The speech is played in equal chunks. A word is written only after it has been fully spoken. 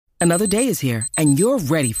Another day is here, and you're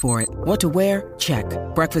ready for it. What to wear? Check.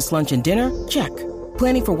 Breakfast, lunch, and dinner? Check.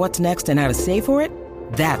 Planning for what's next and how to save for it?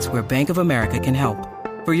 That's where Bank of America can help.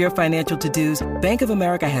 For your financial to-dos, Bank of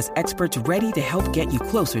America has experts ready to help get you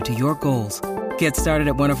closer to your goals. Get started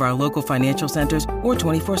at one of our local financial centers or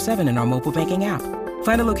 24/7 in our mobile banking app.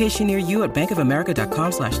 Find a location near you at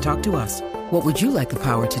bankofamerica.com/talktous. What would you like the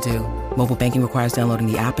power to do? Mobile banking requires downloading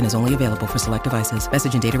the app and is only available for select devices.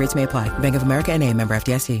 Message and data rates may apply. Bank of America N.A., member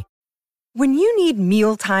FDIC. When you need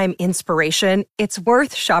mealtime inspiration, it's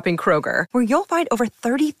worth shopping Kroger, where you'll find over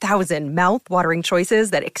 30,000 mouth-watering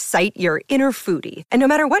choices that excite your inner foodie. And no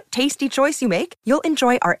matter what tasty choice you make, you'll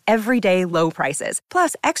enjoy our everyday low prices,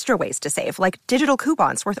 plus extra ways to save, like digital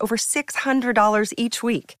coupons worth over $600 each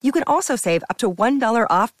week. You can also save up to $1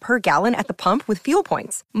 off per gallon at the pump with fuel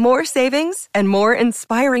points. More savings and more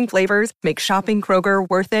inspiring flavors make shopping Kroger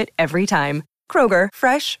worth it every time. Kroger,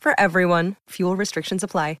 fresh for everyone. Fuel restrictions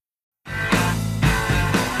apply.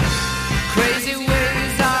 Crazy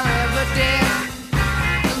ways are evident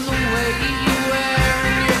in the way you wear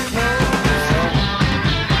your clothes.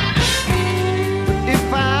 But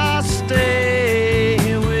if I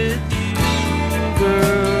stay with you,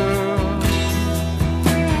 girl.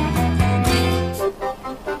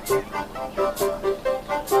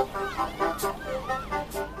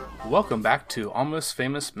 Welcome back to Almost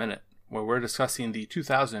Famous Minute, where we're discussing the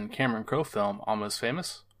 2000 Cameron Crowe film Almost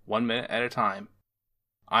Famous, 1 minute at a time.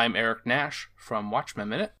 I'm Eric Nash from Watchmen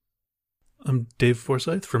Minute. I'm Dave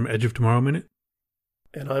Forsyth from Edge of Tomorrow Minute.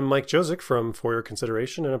 And I'm Mike Josick from For Your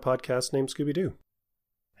Consideration and a podcast named Scooby-Doo.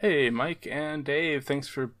 Hey, Mike and Dave, thanks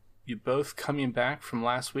for you both coming back from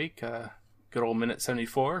last week. Good old Minute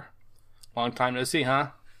 74. Long time no see,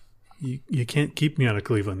 huh? You can't keep me out of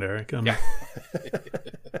Cleveland, Eric. Yeah.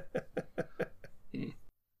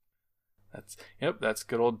 That's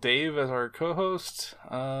good old Dave as our co-host.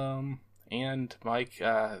 And Mike,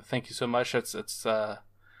 thank you so much. It's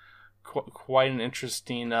quite an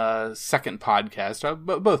interesting second podcast.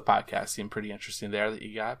 Both podcasts seem pretty interesting there that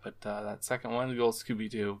you got, but that second one, the old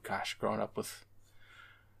Scooby-Doo, gosh, growing up with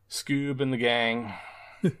Scoob and the gang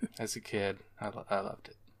as a kid, I loved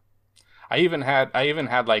it. I even had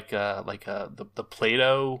like the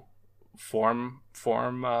Play-Doh forming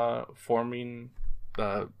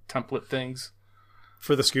template things.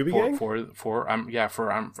 For the Scooby Gang?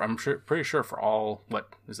 I'm pretty sure for all,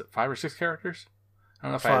 what is it, 5 or 6 characters? I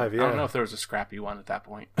don't know if I don't know if there was a scrappy one at that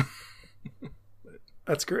point.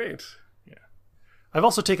 That's great. Yeah, I've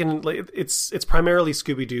also taken it's primarily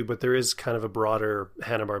Scooby Doo, but there is kind of a broader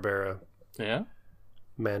Hanna-Barbera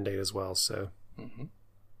mandate as well. So,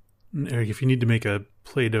 Eric, if you need to make a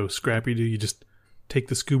Play-Doh Scrappy Doo, you just take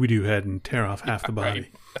the Scooby Doo head and tear off half the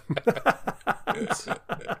body.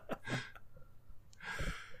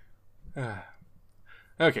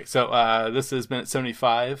 Okay, so this is minute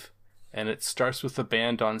 75, and it starts with the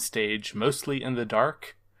band on stage, mostly in the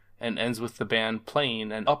dark, and ends with the band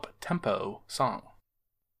playing an up-tempo song.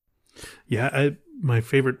 Yeah, my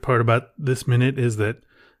favorite part about this minute is that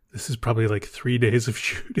this is probably like 3 days of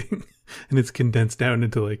shooting, and it's condensed down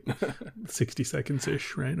into like 60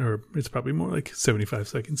 seconds-ish, right? Or it's probably more like 75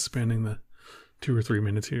 seconds spanning the 2 or 3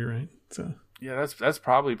 minutes here, right? So yeah, that's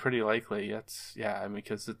probably pretty likely.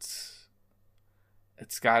 Because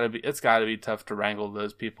it's gotta be tough to wrangle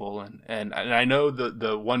those people, and I know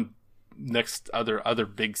the one next other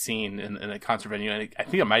big scene in a concert venue, and I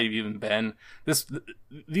think it might have even been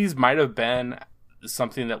these might have been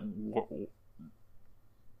something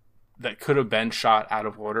that could have been shot out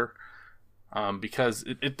of order, because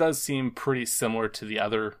it does seem pretty similar to the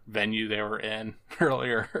other venue they were in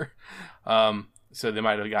earlier. So they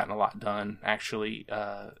might have gotten a lot done actually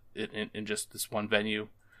in just this one venue.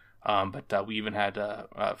 But we even had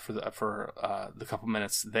for the couple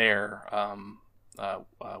minutes there,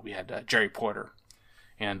 we had Jerry Porter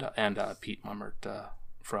and Pete Mummert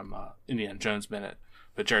from Indiana Jones Minute.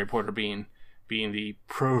 But Jerry Porter, being the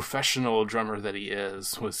professional drummer that he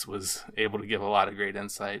is, was able to give a lot of great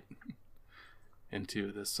insight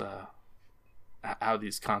into this how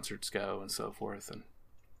these concerts go and so forth, and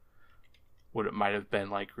what it might have been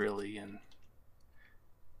like really, and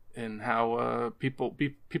how people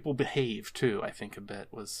behave too. I think a bit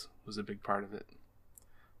was a big part of it,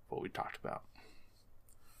 what we talked about.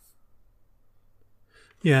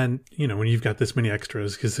 Yeah, and when you've got this many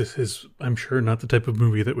extras, because this is, I'm sure, not the type of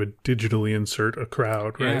movie that would digitally insert a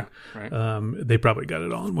crowd, right? Yeah, right. They probably got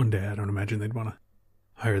it all in one day. I don't imagine they'd want to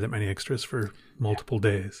hire that many extras for multiple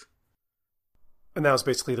days. And that was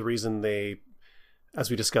basically the reason they,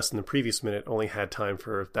 as we discussed in the previous minute, only had time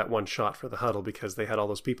for that one shot for the huddle, because they had all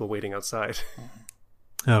those people waiting outside.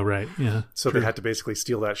 Oh, right. Yeah. So they had to basically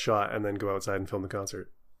steal that shot and then go outside and film the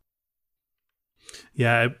concert.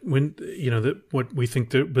 Yeah. When, what we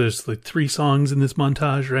think there's like 3 songs in this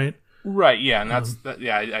montage, right? Right. Yeah. And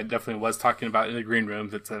I definitely was talking about in the green room.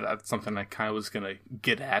 That's something I kind of was going to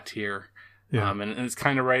get at here. Yeah. And it's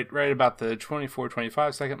kind of right about the 24,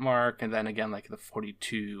 25 second mark. And then again, like the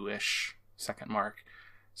 42-ish second mark.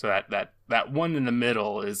 So that one in the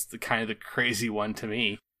middle is the kind of the crazy one to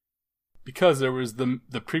me, because there was the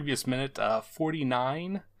previous minute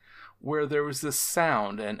 49 where there was this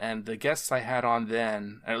sound, and the guests I had on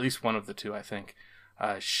then, at least one of the two, I think,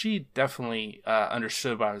 she definitely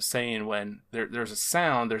understood what I was saying when there's a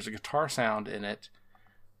sound, there's a guitar sound in it.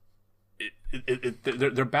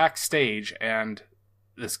 They're backstage, and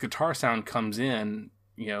this guitar sound comes in,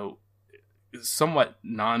 somewhat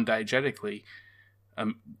non-diegetically.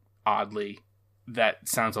 Oddly, that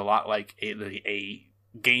sounds a lot like a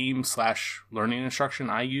game/learning instruction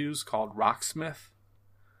I use called Rocksmith.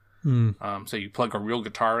 So you plug a real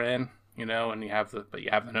guitar in, and you have the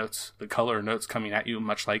notes, the color notes coming at you,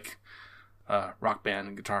 much like Rock Band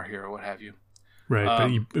and Guitar Hero, what have you. Right, but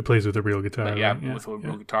it plays with a real guitar. With a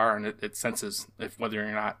real guitar, and it senses whether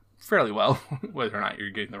you're not fairly well, whether or not you're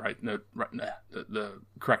getting the right note, the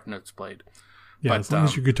correct notes played. Yeah, as long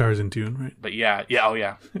as your guitar's in tune, right? But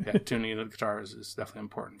tuning the guitar is definitely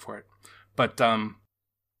important for it. But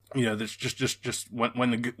there's just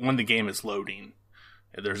when the game is loading,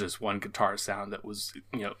 there's this one guitar sound that was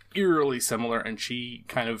eerily similar, and she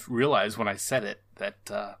kind of realized when I said it that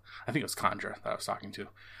I think it was Condra that I was talking to,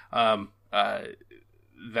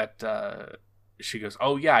 that she goes,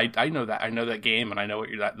 "Oh yeah, I know that game, and I know what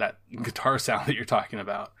that guitar sound that you're talking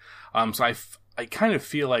about." So I kind of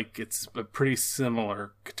feel like it's a pretty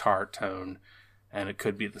similar guitar tone, and it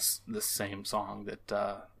could be the same song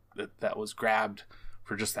that was grabbed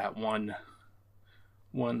for just that one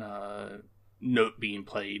note being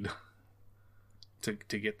played to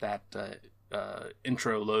get that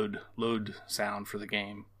intro load sound for the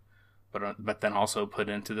game, but then also put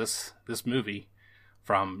into this movie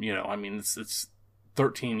from it's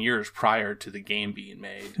 13 years prior to the game being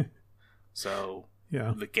made, so.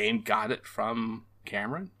 Yeah, the game got it from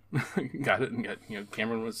Cameron. Got it, and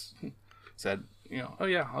Cameron said, oh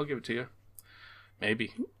yeah, I'll give it to you.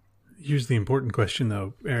 Maybe. Here's the important question,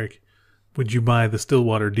 though, Eric. Would you buy the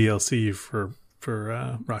Stillwater DLC for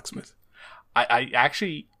Rocksmith? I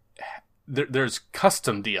actually there's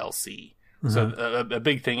custom DLC. So a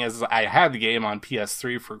big thing is I had the game on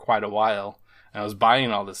PS3 for quite a while, and I was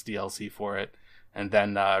buying all this DLC for it. And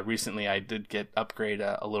then recently I did get upgrade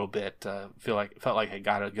a little bit. Felt like I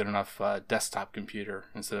got a good enough desktop computer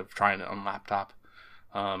instead of trying it on laptop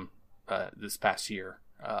this past year.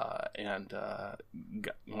 And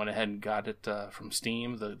went ahead and got it from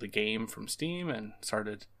Steam, the game from Steam, and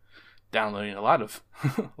started downloading a lot of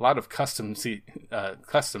custom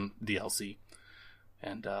DLC.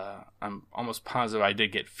 And I'm almost positive I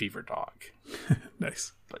did get Fever Dog.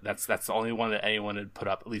 Nice. But that's the only one that anyone had put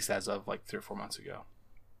up, at least as of like 3 or 4 months ago.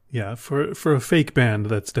 Yeah, for a fake band,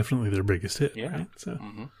 that's definitely their biggest hit. Yeah. Right? So.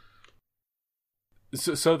 Mm-hmm.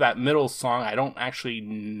 So that middle song, I don't actually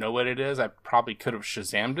know what it is. I probably could have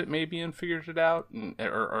Shazammed it maybe and figured it out,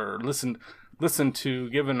 or listened to,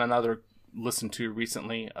 given another listen to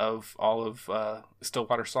recently of all of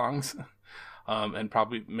Stillwater songs. And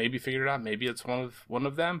probably maybe figured it out. Maybe it's one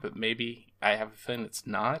of them, but maybe I have a feeling it's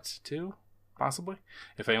not too. Possibly.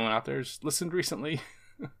 If anyone out there's listened recently,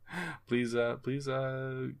 please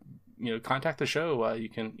contact the show. You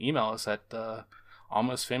can email us at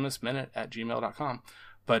almostfamousminute@gmail.com.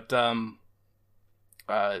 But and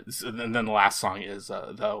then the last song is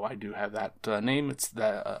though I do have that name. It's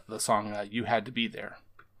the song "You Had to Be There,"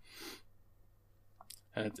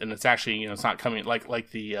 and it's actually it's not coming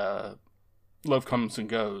like the. Love Comes and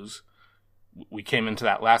Goes. We came into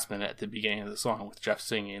that last minute at the beginning of the song with Jeff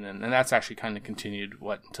singing, and that's actually kind of continued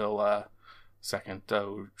until second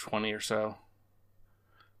 20 or so.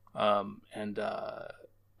 But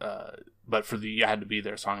for the "You Had to Be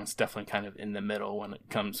There" song, it's definitely kind of in the middle when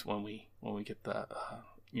we get the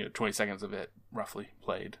 20 seconds of it roughly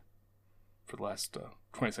played for the last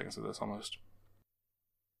 20 seconds of this almost.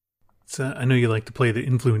 So I know you like to play the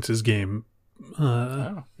influences game.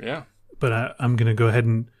 Yeah. But I'm going to go ahead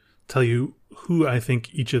and tell you who I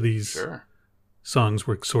think each of these songs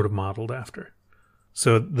were sort of modeled after.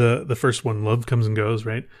 So the first one, Love Comes and Goes,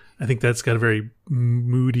 right? I think that's got a very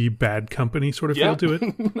moody Bad Company sort of feel to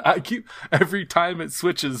it. Every time it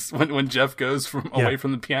switches, when Jeff goes away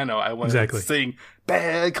from the piano, I want to sing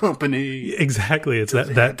Bad Company. Exactly. It's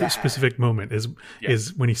that specific moment is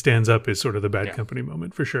when he stands up is sort of the Bad Company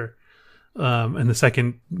moment for sure. And the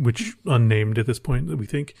second, which unnamed at this point that we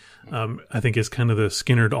think, I think is kind of the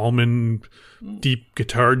Skynyrd Allman deep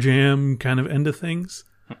guitar jam kind of end of things.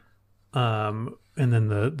 And then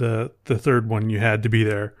the third one, You Had to Be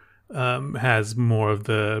There, has more of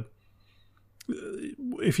the,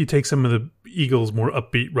 if you take some of the Eagles' more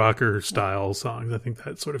upbeat rocker style songs, I think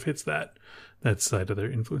that sort of hits that side of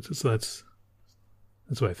their influences. So that's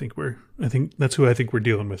what I think that's who I think we're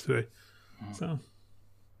dealing with today. So,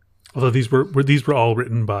 although these were all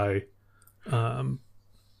written by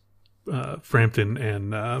Frampton and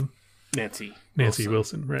Nancy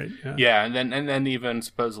Wilson, right? Yeah, and then even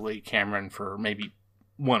supposedly Cameron for maybe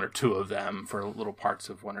one or two of them, for little parts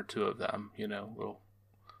of one or two of them,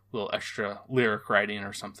 little extra lyric writing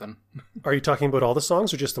or something. Are you talking about all the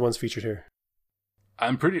songs or just the ones featured here?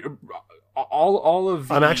 I'm pretty all of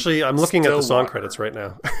the I'm looking at the song credits right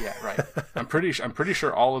now. Yeah, right. I'm pretty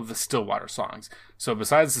sure all of the Stillwater songs. So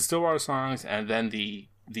besides the Stillwater songs and then the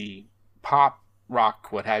pop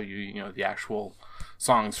rock, what have you, the actual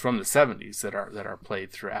songs from the 70s that are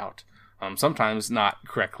played throughout. Sometimes not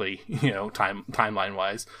correctly, timeline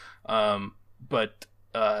wise. But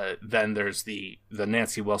then there's the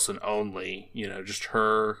Nancy Wilson only, just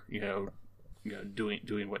her,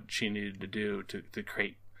 doing what she needed to do to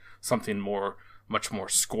create something much more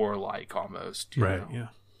score like almost. Right. Yeah.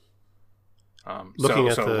 Looking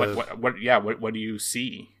at what do you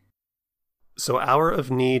see? So Hour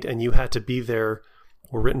of Need and You Had to Be There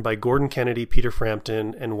were written by Gordon Kennedy, Peter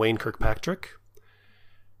Frampton, and Wayne Kirkpatrick.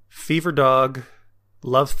 Fever Dog,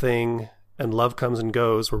 Love Thing, and Love Comes and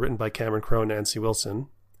Goes were written by Cameron Crowe and Nancy Wilson.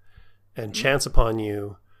 And Chance Upon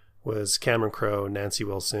You was Cameron Crowe, Nancy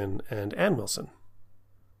Wilson, and Ann Wilson.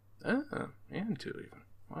 And two even.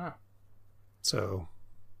 Wow. So,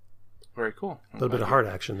 very cool. A little bit of hard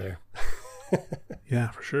action there.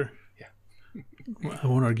 Yeah, for sure. Yeah. I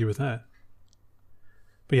won't argue with that.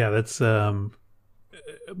 But yeah, that's I'm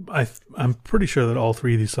pretty sure that all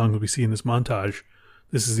three of these songs we see in this montage,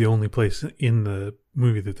 this is the only place in the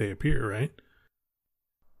movie that they appear, right?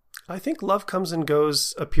 I think Love Comes and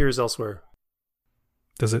Goes appears elsewhere.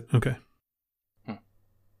 Does it? Okay.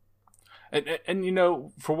 And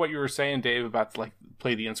for what you were saying, Dave, about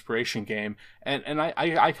play the inspiration game, and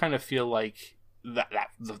I kind of feel like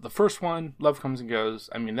that the first one, Love Comes and Goes,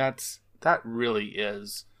 I mean that really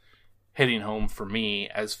is hitting home for me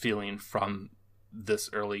as feeling from this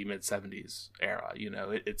early mid 70s era.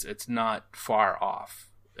 It's not far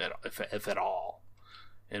off, if at all,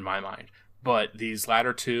 in my mind. But these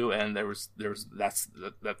latter two, and that's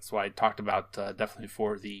why I talked about definitely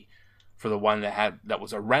for the one that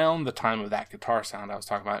was around the time of that guitar sound I was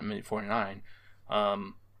talking about in minute 49,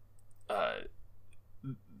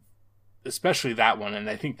 especially that one. And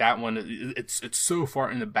I think that one, it's so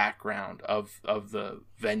far in the background of the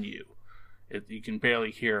venue, you can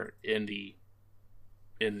barely hear it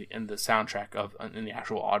in the soundtrack in the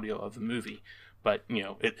actual audio of the movie. But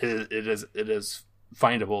it is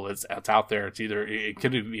findable. It's out there. It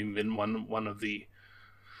could have even been one of the.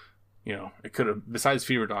 It could have, besides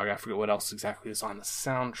Fever Dog, I forget what else exactly is on the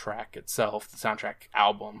soundtrack itself, the soundtrack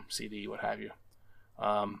album, CD, what have you.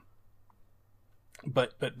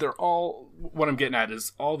 But they're all, what I'm getting at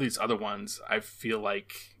is all these other ones, I feel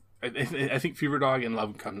like, I think Fever Dog and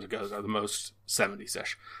Love Comes and Goes are the most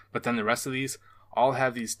 70s-ish. But then the rest of these all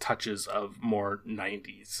have these touches of more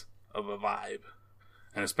 90s of a vibe.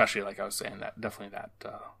 And especially, like I was saying, definitely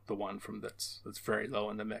the one from that's very low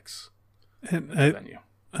in the mix. And venue.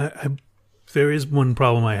 There is one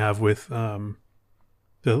problem I have with the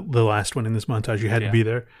last one in this montage. You Had to Be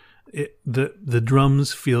There. The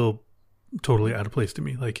drums feel totally out of place to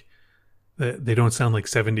me. Like they don't sound like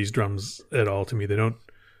 70s drums at all to me. They don't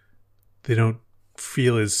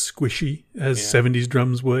feel as squishy as 70s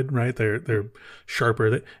drums would. Right? They're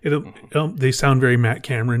sharper. They sound very Matt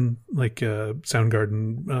Cameron, like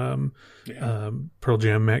Soundgarden, Pearl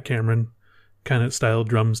Jam, Matt Cameron kind of style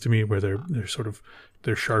drums to me, where they're sort of.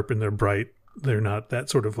 They're sharp and they're bright. They're not that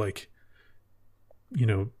sort of like,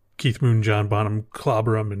 Keith Moon, John Bonham,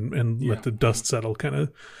 clobber them and let the dust settle kind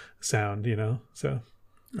of sound, So,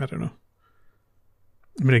 I don't know.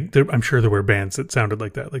 I mean, I'm sure there were bands that sounded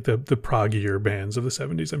like that, like the proggier bands of the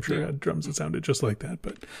 70s. I'm sure had drums that sounded just like that,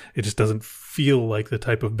 but it just doesn't feel like the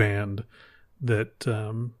type of band that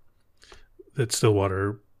that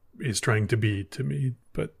Stillwater is trying to be to me.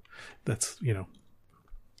 But that's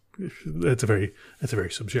that's a very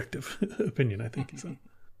subjective opinion, I think. So.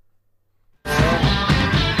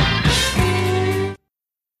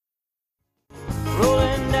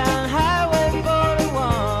 Rolling down Highway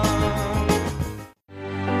 41.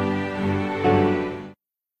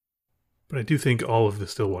 But I do think all of the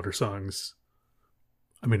Stillwater songs,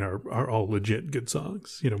 I mean, are all legit good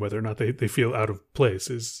songs. You know, whether or not they feel out of place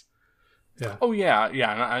is, yeah. Oh yeah,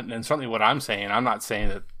 yeah, and certainly what I'm saying, I'm not saying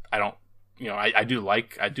that I don't. You know, I do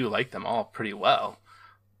like them all pretty well,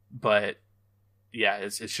 but yeah,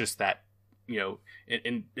 it's just that, you know,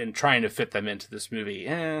 in trying to fit them into this movie,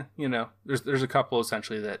 you know, there's a couple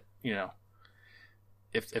essentially that, you know,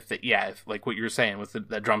 if like what you were saying with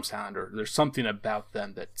the drum sound, or there's something about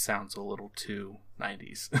them that sounds a little too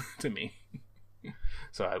 90s to me.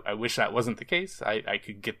 So I wish that wasn't the case. I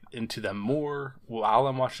could get into them more while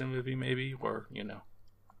I'm watching a movie, maybe, or, you know,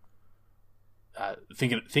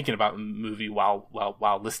 thinking about the movie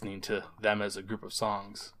while listening to them as a group of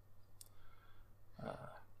songs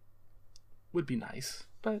would be nice,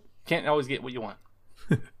 but can't always get what you want.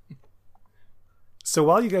 So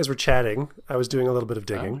while you guys were chatting, I was doing a little bit of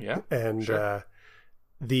digging. Oh, yeah, and sure.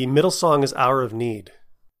 The middle song is "Hour of Need."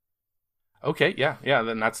 Okay, yeah.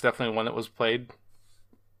 Then that's definitely one that was played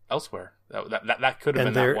elsewhere. That could have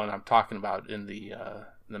been that one I'm talking about in the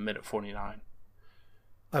minute 49.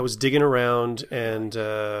 I was digging around, and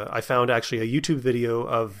I found actually a YouTube video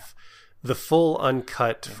of the full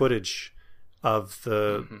uncut footage of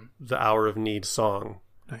the Hour of Need song.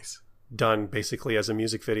 Nice. Done basically as a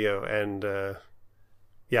music video. And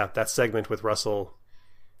yeah, that segment with Russell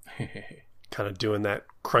kind of doing that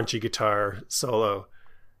crunchy guitar solo.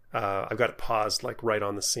 I've got it paused like right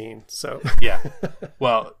on the scene. So yeah,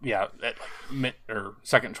 well, yeah, or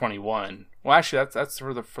second 21. Well, actually, that's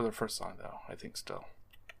for the first song though. I think still.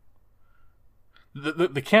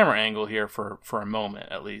 The camera angle here for a moment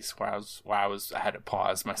at least, I had to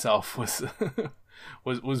pause myself, was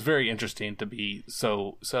very interesting to be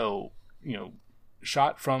so you know,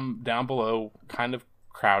 shot from down below, kind of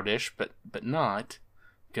crowdish, but not,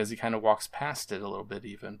 because he kind of walks past it a little bit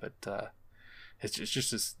even, but it's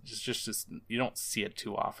just this, you don't see it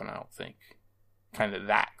too often, I don't think, kind of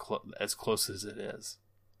that as close as it is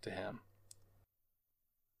to him.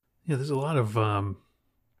 Yeah, there's a lot of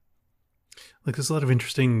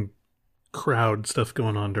interesting crowd stuff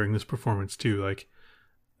going on during this performance too. Like,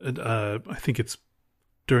 I think it's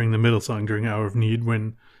during the middle song, during Hour of Need,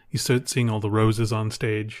 when you start seeing all the roses on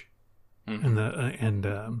stage, and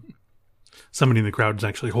somebody in the crowd is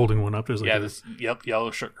actually holding one up. There's like this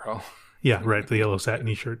yellow shirt girl. Yeah, right, the yellow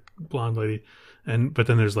satiny shirt blonde lady, but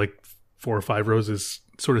then there's like 4 or 5 roses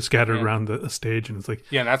sort of scattered around the stage, and it's like,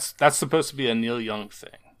 yeah, and that's supposed to be a Neil Young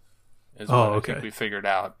thing. I think we figured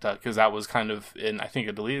out, because that was kind of in, I think,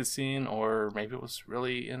 a deleted scene, or maybe it was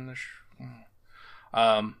really in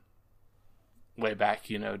the way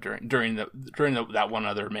back, you know, during that one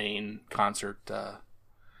other main concert,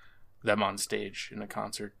 them on stage in a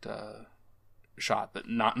concert shot, that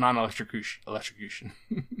non-electrocution.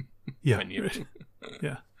 Yeah, venue. right.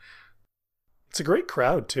 Yeah, it's a great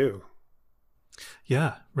crowd too.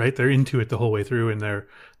 Yeah, right. They're into it the whole way through, and they're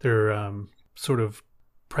sort of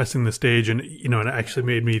pressing the stage, and you know, and it actually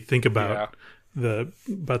made me think about the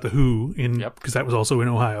Who because that was also in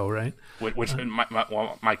Ohio, right? Which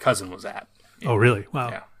my cousin was at. Oh, really? Wow.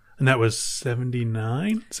 Yeah. And that was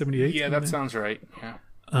 79, 78? Yeah, that sounds right.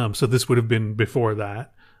 Yeah. So this would have been before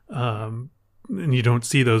that. And you don't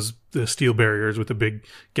see the steel barriers with the big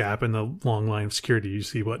gap and the long line of security. You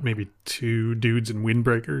see maybe 2 dudes in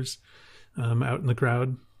windbreakers out in the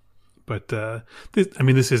crowd. But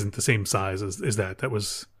this isn't the same size as that. That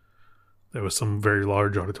was some very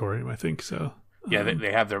large auditorium, I think. So yeah,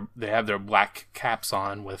 they have their black caps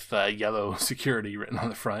on with yellow security written on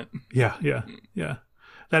the front. Yeah.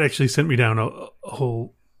 That actually sent me down a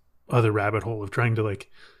whole other rabbit hole of trying to like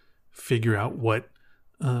figure out what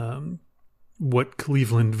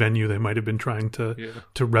Cleveland venue they might have been trying to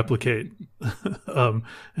replicate. And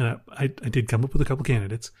I did come up with a couple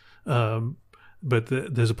candidates. But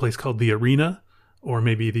there's a place called the Arena, or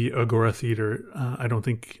maybe the Agora Theater. I don't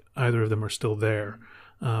think either of them are still there,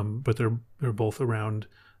 but they're both around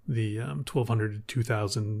the 1,200 to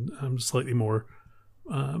 2,000, slightly more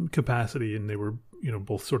capacity, and they were, you know,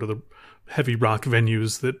 both sort of the heavy rock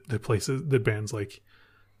venues that bands like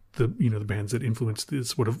the bands that influenced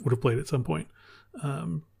this would have played at some point.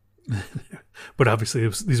 But obviously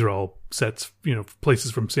these are all sets, you know,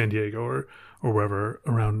 places from San Diego or wherever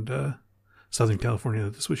around Southern California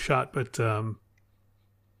that this was shot. But then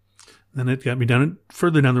it got me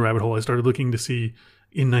further down the rabbit hole. I started looking to see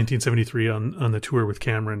in 1973 on the tour with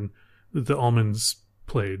Cameron that the Allmans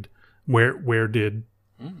played. Where did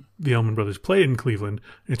the Allman Brothers play in Cleveland?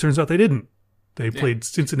 And it turns out they didn't. They played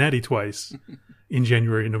Cincinnati twice in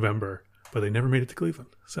January and November, but they never made it to Cleveland.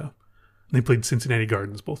 So they played Cincinnati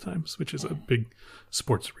Gardens both times, which is a big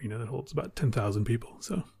sports arena that holds about 10,000 people.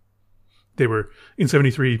 So they were in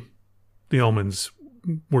 73. The Allmans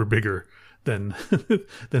were bigger than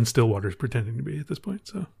than Stillwater's pretending to be at this point.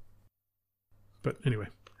 So, but anyway,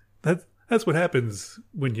 that's what happens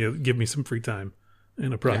when you give me some free time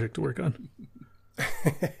and a project to work on.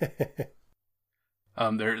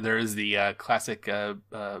 There is the classic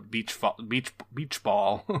beach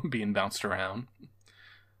ball being bounced around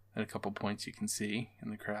at a couple points you can see in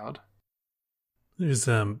the crowd. There's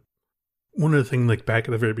one other thing, like back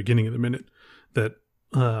at the very beginning of the minute, that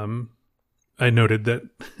I noted that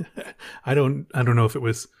I don't know if it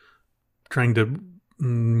was trying to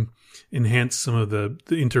enhance some of the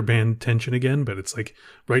interband tension again, but it's like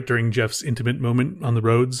right during Jeff's intimate moment on the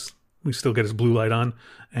roads, we still get his blue light on,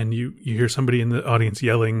 and you hear somebody in the audience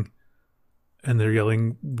yelling, and they're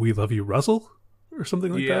yelling, "We love you, Russell," or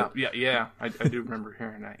something like that. Yeah. I do remember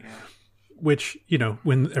hearing that. Yeah. Which,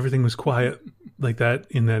 when everything was quiet like that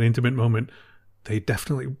in that intimate moment, they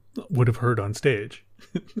definitely would have heard on stage.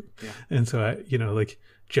 Yeah. And so like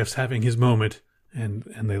Jeff's having his moment, and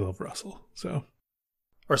they love Russell. So,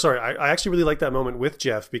 or sorry, I actually really like that moment with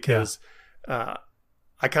Jeff because I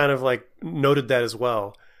kind of like noted that as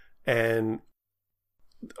well. And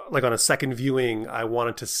like on a second viewing, I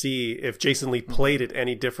wanted to see if Jason Lee played it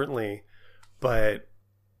any differently. But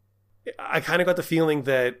I kind of got the feeling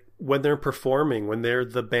that when they're performing, when they're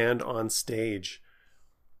the band on stage,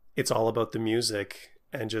 it's all about the music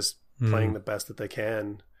and just playing the best that they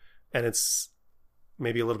can. And it's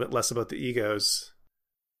maybe a little bit less about the egos.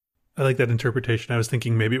 I like that interpretation. I was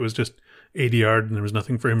thinking maybe it was just ADR and there was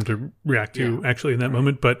nothing for him to react to actually in that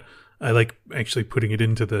moment, but I like actually putting it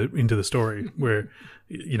into the story where,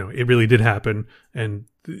 it really did happen, and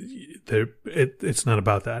it's not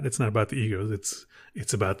about that. It's not about the egos.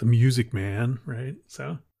 It's about the music, man, right?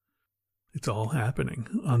 So it's all happening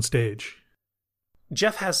on stage.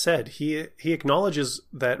 Jeff has said he acknowledges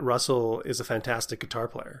that Russell is a fantastic guitar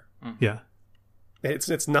player. Yeah.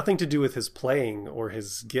 It's nothing to do with his playing or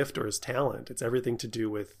his gift or his talent. It's everything to do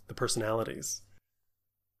with the personalities.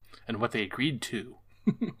 And what they agreed to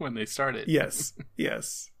when they started. Yes.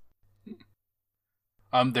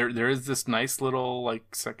 There is this nice little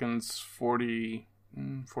like seconds 40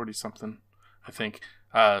 something, I think.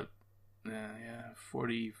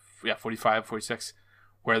 45, 46,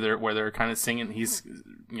 where they're kind of singing. He's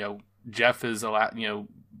Jeff is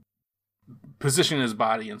positioning his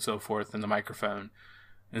body and so forth in the microphone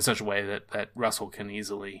in such a way that Russell can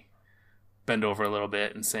easily bend over a little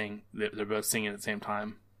bit and sing. They're both singing at the same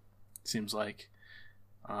time, seems like.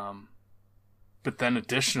 But then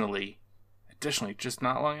additionally, just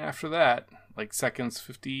not long after that, like seconds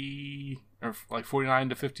 50 or like 49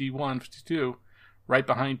 to 51, 52, right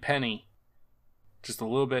behind Penny, just a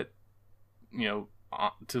little bit,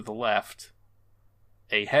 to the left,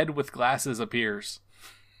 a head with glasses appears.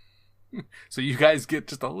 So you guys get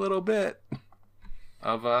just a little bit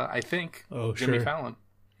of, I think, Jimmy Fallon.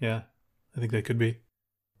 Yeah, I think that could be.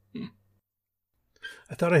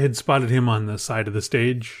 I thought I had spotted him on the side of the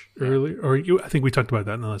stage earlier, I think we talked about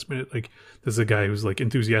that in the last minute. Like, there's a guy who's like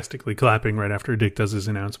enthusiastically clapping right after Dick does his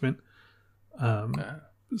announcement.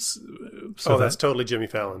 So that's totally Jimmy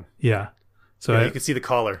Fallon. Yeah. So you could see the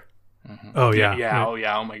collar. Mm-hmm. Oh yeah. Yeah. Right. Oh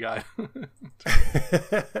yeah. Oh my God.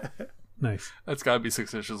 Nice. That's got to be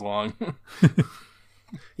 6 inches long.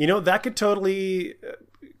 That could totally,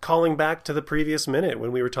 calling back to the previous minute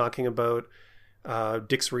when we were talking about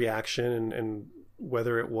Dick's reaction and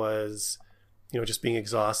whether it was, just being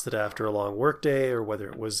exhausted after a long workday, or whether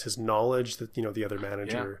it was his knowledge that, the other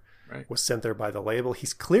manager was sent there by the label.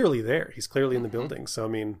 He's clearly there. He's clearly in the building. So, I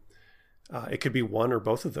mean, it could be one or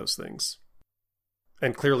both of those things.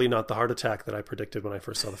 And clearly not the heart attack that I predicted when I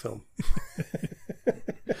first saw the film.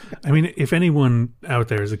 I mean, if anyone out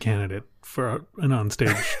there is a candidate for an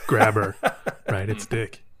onstage grabber, right, it's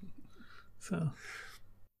Dick. So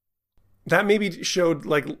that maybe showed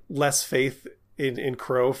like less faith in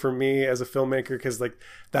Crow for me as a filmmaker, because like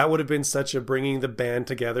that would have been such a bringing the band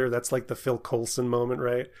together. That's like the Phil Coulson moment,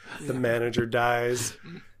 right? The manager dies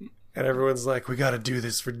and everyone's like, we got to do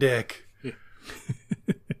this for Dick.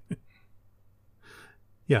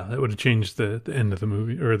 Yeah, that would have changed the end of the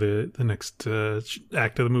movie, or the next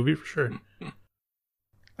act of the movie for sure.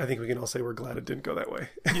 I think we can all say we're glad it didn't go that way.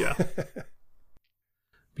 Yeah.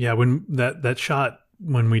 Yeah, when that shot,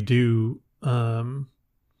 when we do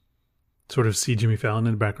sort of see Jimmy Fallon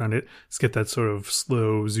in the background, it's get that sort of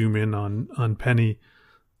slow zoom in on Penny.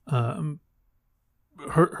 Her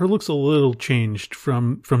looks a little changed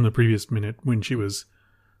from the previous minute when she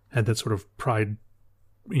had that sort of pride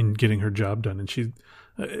in getting her job done, and she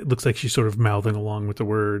it looks like she's sort of mouthing along with the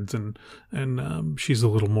words, and she's a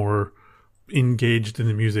little more engaged in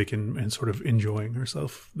the music and sort of enjoying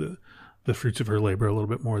herself, the fruits of her labor a little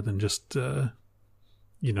bit more than just the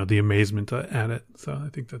amazement at it. So I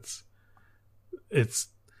think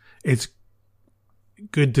it's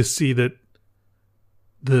good to see that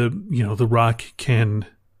the Rock can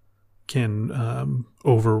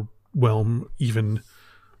overwhelm even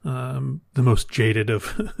the most jaded of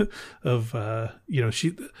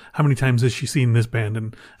she. How many times has she seen this band,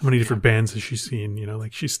 and how many different bands has she seen?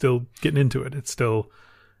 Like, she's still getting into it. It's still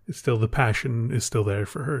the passion is still there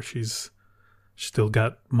for her. She's still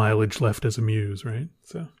got mileage left as a muse, right?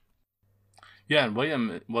 So yeah, and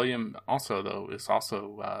William also though is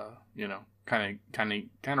also kind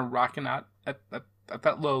of rocking out at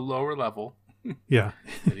that lower level. Yeah.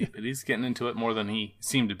 but he's getting into it more than he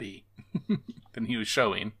seemed to be, than he was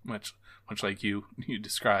showing, much like you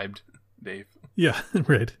described, Dave. Yeah,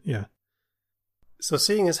 right, yeah. So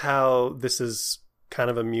seeing as how this is kind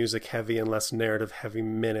of a music heavy and less narrative heavy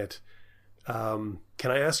minute, can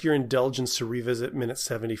I ask your indulgence to revisit minute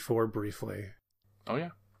 74 briefly? Oh yeah,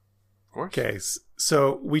 of course. Okay,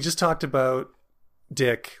 so we just talked about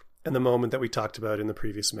Dick and the moment that we talked about in the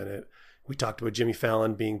previous minute. We talked about Jimmy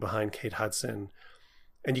Fallon being behind Kate Hudson,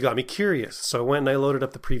 and you got me curious. So I went and I loaded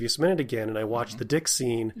up the previous minute again, and I watched the Dick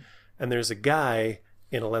scene, and there's a guy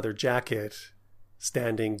in a leather jacket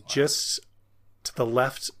standing just to the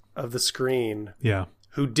left of the screen, yeah,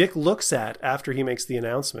 who Dick looks at after he makes the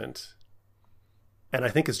announcement, and I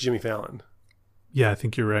think it's Jimmy Fallon. Yeah, I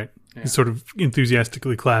think you're right. Yeah. He's sort of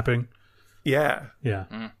enthusiastically clapping. Yeah. Yeah.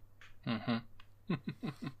 Mm-hmm.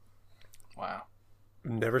 Wow.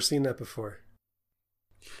 Never seen that before.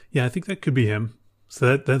 Yeah, I think that could be him.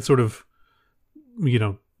 So that sort of,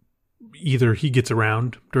 either he gets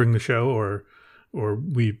around during the show or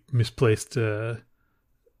we misplaced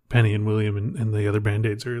Penny and William and the other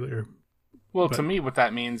Band-Aids earlier. Well, to me, what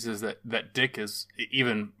that means is that Dick is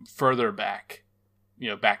even further back,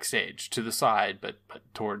 backstage to the side, but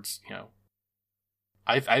towards,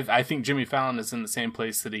 I think Jimmy Fallon is in the same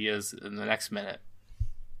place that he is in the next minute,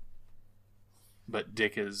 but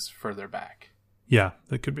Dick is further back. Yeah,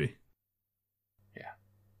 that could be. Yeah.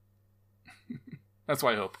 That's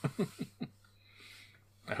what I hope.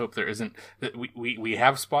 I hope there isn't. We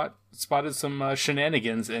have spotted some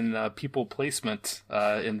shenanigans in people placement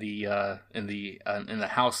in the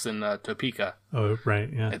house in Topeka. Oh, right,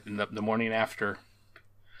 yeah. In the morning after,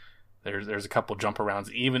 there's a couple jump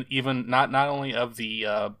arounds. Even not only of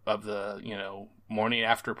the morning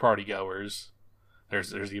after party goers.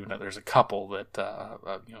 There's a couple that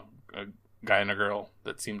a guy and a girl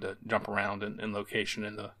that seem to jump around in location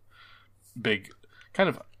in the big kind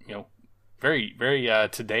of very very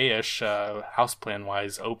today-ish house plan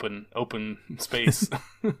wise open space.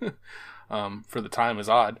 For the time is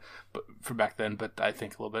odd, but for back then. But I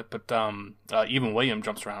think a little bit. But even William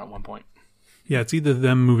jumps around at one point. Yeah, it's either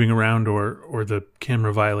them moving around or the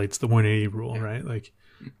camera violates the 180 rule, right? Like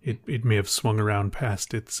it may have swung around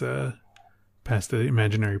past its past the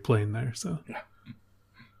imaginary plane there. So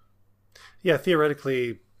yeah,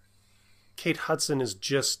 theoretically, Kate Hudson is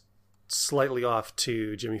just slightly off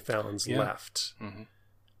to Jimmy Fallon's left. Mm-hmm.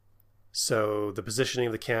 So the positioning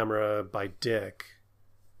of the camera by Dick,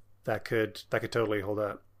 that could totally hold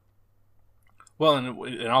up. Well, and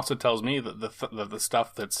it also tells me that the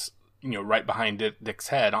stuff that's right behind Dick's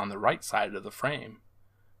head on the right side of the frame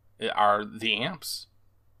are the amps,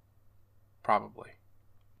 probably.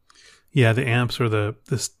 Yeah, the amps or the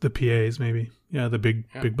PAs maybe. Yeah, the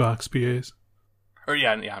big box PAs. Or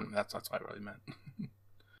yeah, that's what I really meant.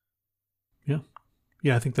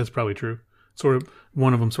 Yeah, I think that's probably true. Sort of,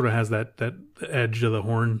 one of them sort of has that edge of the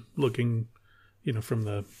horn looking, from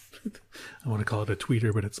the, I want to call it a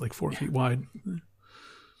tweeter, but it's like 4 feet wide.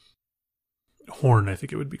 Horn, I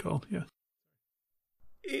think it would be called, yeah.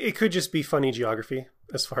 It could just be funny geography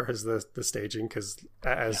as far as the staging, because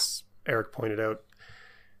as Eric pointed out,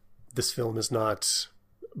 this film is not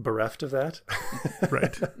bereft of that.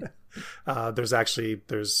 Right.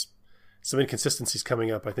 There's some inconsistencies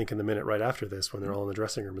coming up, I think, in the minute right after this when they're all in the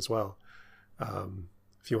dressing room as well.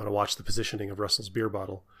 If you want to watch the positioning of Russell's beer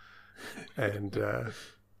bottle. And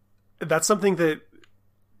that's something that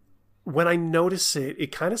when I notice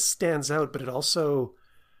it kind of stands out, but it also,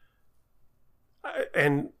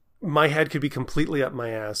 and my head could be completely up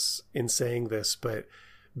my ass in saying this, but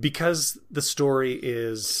because the story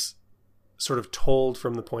is sort of told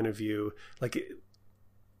from the point of view, like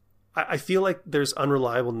I feel like there's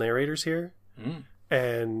unreliable narrators here,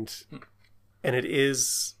 and it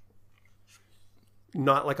is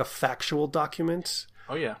not like a factual document.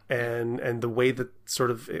 Oh yeah, and the way that sort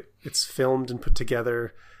of it's filmed and put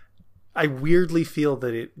together, I weirdly feel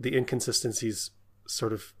that the inconsistencies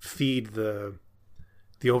sort of feed the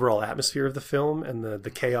overall atmosphere of the film, and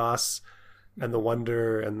the chaos and the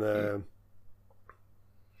wonder and the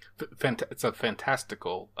it's a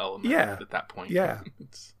fantastical element at that point. Yeah.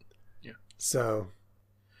 Yeah. So,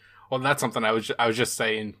 well, that's something I was just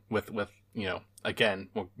saying with again,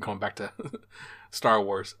 we're going back to Star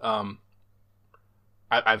Wars.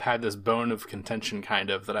 I've had this bone of contention kind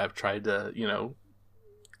of that I've tried to,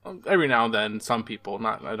 every now and then some people,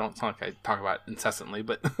 I don't sound like I talk about it incessantly,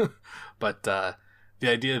 but the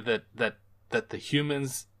idea that the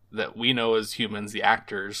humans that we know as humans, the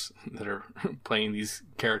actors that are playing these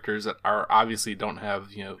characters that are obviously don't have,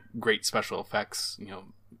 great special effects,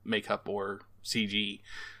 makeup or CG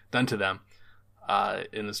done to them,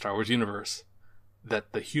 in the Star Wars universe,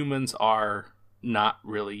 that the humans are not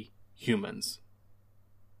really humans.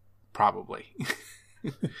 Probably.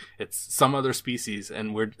 It's some other species,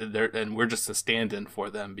 and we're just a stand-in for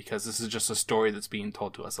them because this is just a story that's being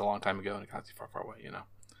told to us a long time ago in a galaxy far, far away,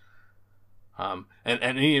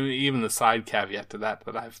 And even the side caveat to that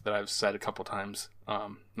I've said a couple times,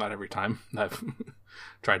 not every time I've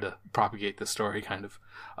tried to propagate this story, kind of,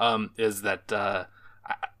 is that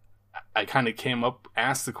I kind of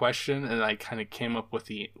asked the question, and I kind of came up with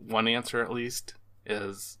the one answer at least,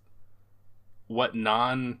 is what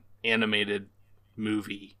non-animated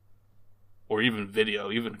movie or even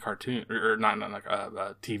video, even cartoon, or not like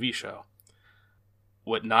a TV show,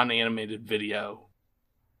 what non-animated video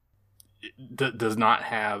does not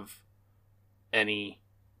have any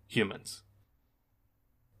humans?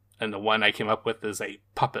 And the one I came up with is a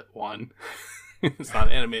puppet one. It's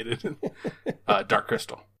not animated. Dark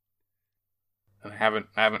Crystal. And I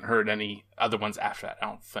haven't heard any other ones after that, I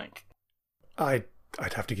don't think. I'd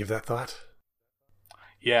have to give that thought.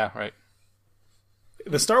 Yeah, right.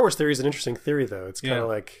 The Star Wars theory is an interesting theory, though. It's kind of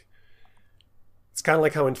like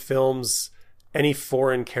how in films, any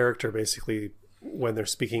foreign character basically, when they're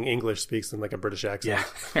speaking English, speaks in like a British accent.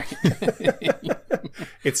 Yeah.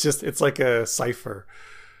 It's like a cipher.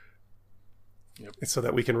 Yep. So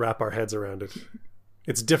that we can wrap our heads around it.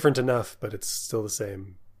 It's different enough, but it's still the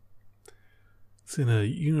same. It's in a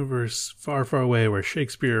universe far, far away where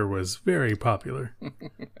Shakespeare was very popular.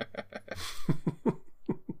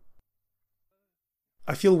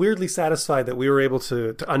 I feel weirdly satisfied that we were able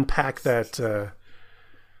to unpack that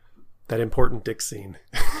important dick scene.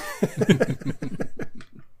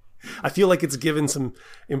 I feel like it's given some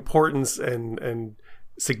importance and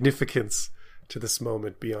significance to this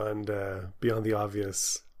moment beyond the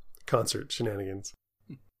obvious concert shenanigans.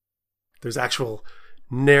 There's actual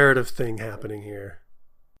narrative thing happening here.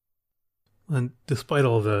 And despite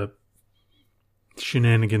all the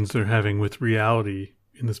shenanigans they're having with reality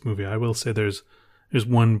in this movie, I will say there's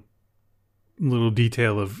one little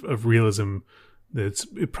detail of realism that's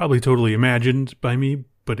probably totally imagined by me,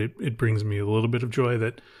 but it brings me a little bit of joy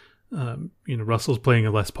that Russell's playing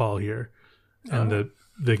a Les Paul here, and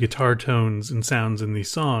the guitar tones and sounds in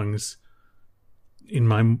these songs in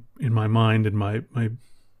my mind and my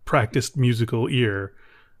practiced musical ear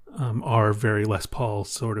are very Les Paul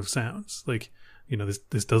sort of sounds. Like,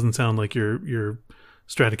 this doesn't sound like your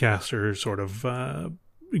Stratocaster sort of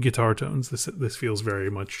guitar tones. This feels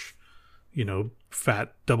very much,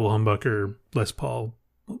 fat double humbucker Les Paul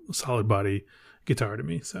solid body guitar to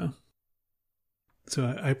me. So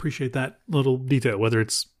I appreciate that little detail, whether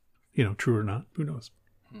it's true or not. Who knows?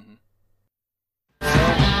 Mm-hmm.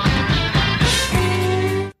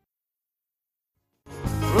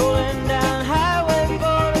 Rolling down Highway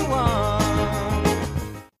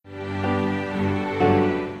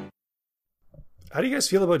 41. How do you guys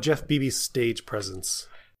feel about Jeff Beebe's stage presence?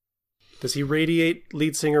 Does he radiate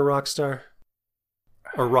lead singer rock star?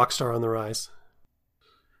 Or rock star on the rise?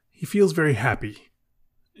 He feels very happy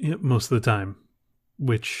most of the time,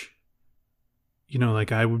 which,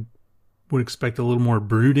 like I would expect a little more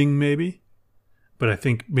brooding maybe, but I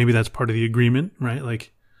think maybe that's part of the agreement, right?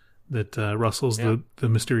 Like that Russell's the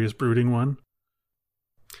mysterious brooding one.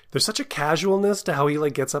 There's such a casualness to how he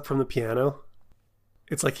gets up from the piano.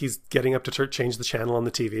 It's like he's getting up to change the channel on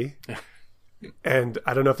the TV. And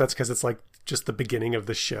I don't know if that's because it's just the beginning of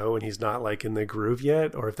the show and he's not in the groove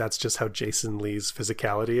yet, or if that's just how Jason Lee's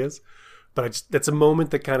physicality is. But that's a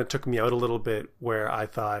moment that kind of took me out a little bit, where I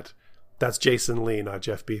thought, that's Jason Lee, not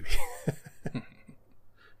Jeff Beebe.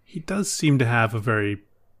 He does seem to have a very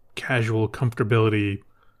casual comfortability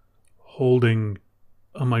holding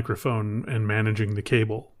a microphone and managing the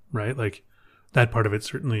cable, right? Like that part of it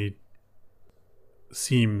certainly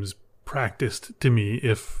seems practiced to me,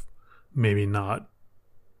 if maybe not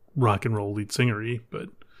rock and roll lead singery, but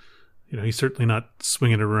You know, he's certainly not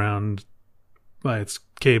swinging it around by its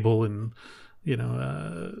cable and, you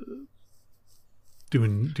know,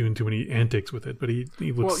 doing too many antics with it. But he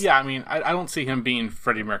looks... Well, yeah, I mean, I don't see him being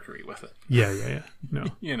Freddie Mercury with it. Yeah. No.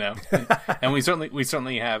 You know, and we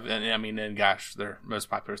certainly have, and I mean, and gosh, their most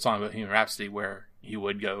popular song, Bohemian Rhapsody, where he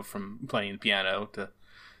would go from playing piano to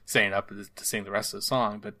staying up to sing the rest of the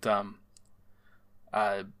song. But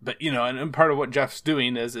you know, and part of what Jeff's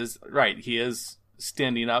doing is right. He is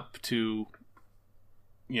standing up to,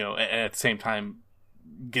 you know, and at the same time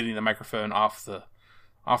getting the microphone off the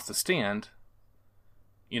stand,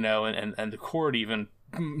 you know, and the cord even,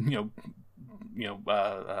 kind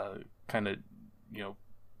of, you know,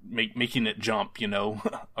 making it jump, you know,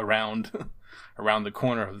 around the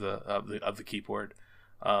corner of the keyboard.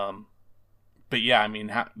 But yeah, I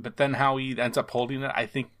mean, but then how he ends up holding it, I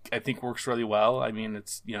think works really well. I mean,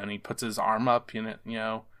 it's, you know, and he puts his arm up in it, you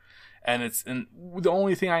know, and the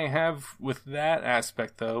only thing I have with that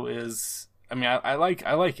aspect though is, I mean, I like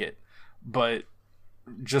it, but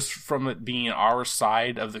just from it being our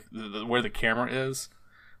side of the where the camera is,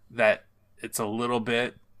 that it's a little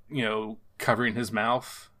bit, you know, covering his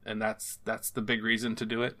mouth, and that's the big reason to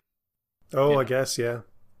do it. Oh, Yeah. I guess, yeah.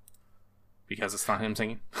 Because it's not him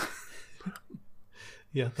singing.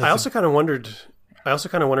 Yeah. I also kind of wondered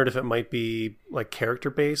if it might be like character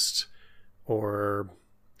based, or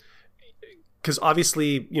because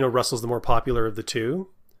obviously, you know, Russell's the more popular of the two,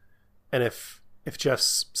 and if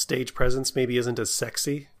Jeff's stage presence maybe isn't as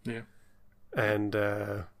sexy, Yeah. and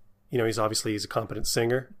you know, he's a competent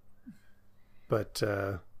singer, but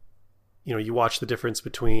you know, you watch the difference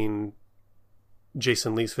between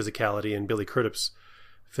Jason Lee's physicality and Billy Crudup's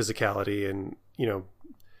physicality, and you know,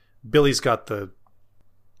 Billy's got the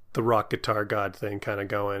rock guitar god thing kind of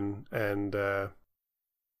going, and I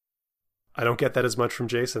don't get that as much from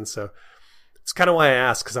Jason, so it's kind of why I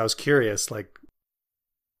asked, because I was curious, like,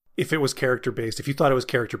 if it was character based, if you thought it was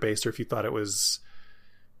character based, or if you thought it was,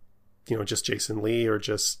 you know, just Jason Lee, or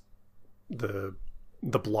just the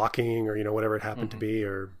blocking, or, you know, whatever it happened to be,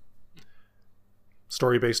 or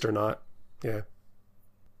story based or not. Yeah.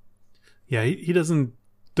 Yeah, he doesn't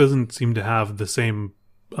seem to have the same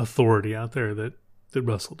authority out there that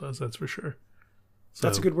Russell does, that's for sure. So,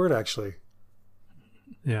 That's a good word, actually.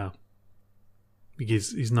 Yeah.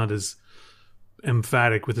 Because he's not as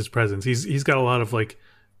emphatic with his presence. He's got a lot of like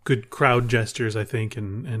good crowd gestures, I think,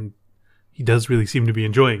 and he does really seem to be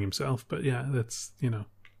enjoying himself. But yeah, that's, you know.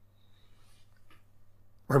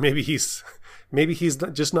 Or maybe he's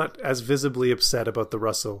just not as visibly upset about the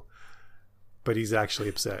Russell, but he's actually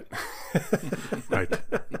upset. Right.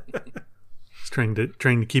 He's trying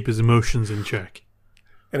to keep his emotions in check.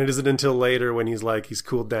 And it isn't until later when he's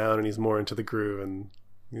cooled down and he's more into the groove and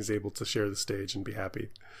he's able to share the stage and be happy.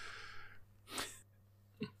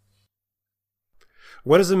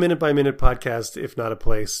 What is a Minute by Minute podcast if not a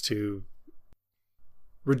place to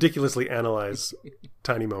ridiculously analyze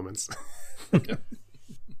tiny moments?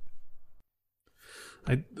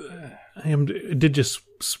 I did just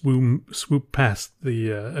swoop past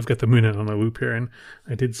the. I've got the moon on my loop here, and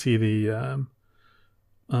I did see the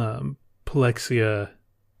Palexia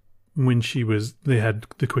when they had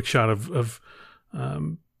the quick shot of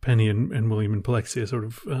Penny and William and Palexia sort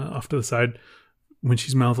of off to the side. When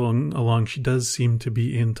she's mouthing along, she does seem to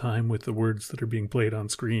be in time with the words that are being played on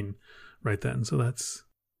screen right then. So that's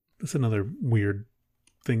another weird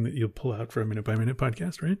thing that you'll pull out for a Minute by Minute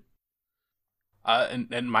podcast, right?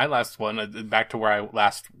 And my last one, back to where I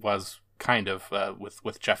last was, kind of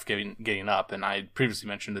with Jeff getting up, and I previously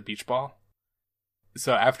mentioned the beach ball.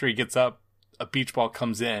 So after he gets up, a beach ball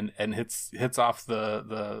comes in and hits off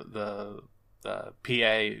the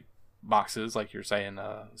PA boxes, like you're saying,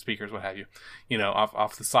 speakers, what have you, you know,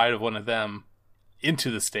 off the side of one of them into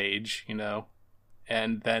the stage, you know,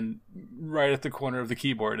 and then right at the corner of the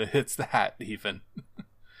keyboard, it hits that even.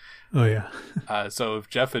 Oh yeah. So if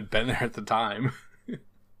Jeff had been there at the time,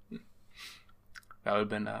 that would have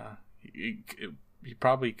been, he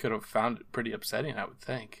probably could have found it pretty upsetting, I would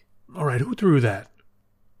think. All right, who threw that?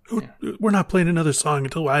 We're not playing another song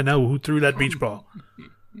until I know who threw that beach ball.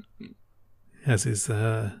 Has his sort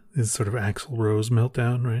of Axl Rose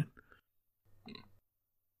meltdown, right?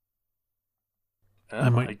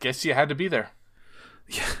 I guess you had to be there.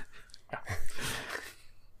 Yeah.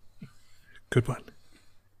 Good one.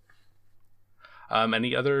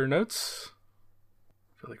 Any other notes?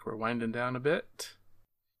 I feel like we're winding down a bit.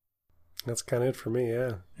 That's kind of it for me,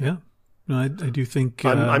 yeah. Yeah. No, I do think...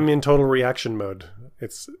 I'm in total reaction mode.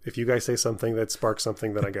 It's if you guys say something that sparks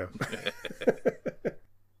something, then I go.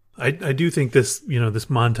 I do think this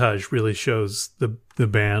montage really shows the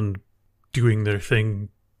band doing their thing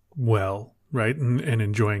well, right? And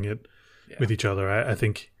enjoying it with each other. I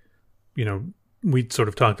think, we sort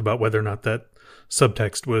of talked about whether or not that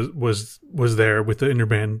subtext was there with the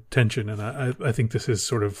interband tension. And I think this is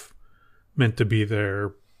sort of meant to be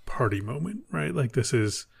their party moment, right? Like this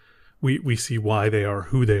is, we see why they are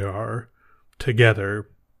who they are together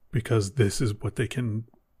because this is what they can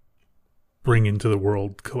bring into the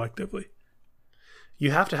world collectively.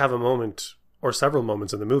 You have to have a moment or several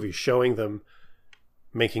moments in the movie showing them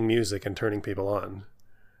making music and turning people on.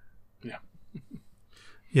 Yeah.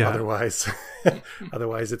 Yeah. Otherwise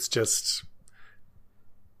it's just.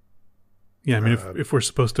 Yeah. I mean, if we're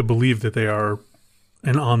supposed to believe that they are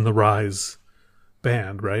an on the rise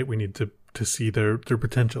band, right? We need to see their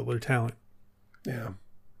potential, their talent. Yeah.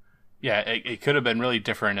 Yeah. It could have been really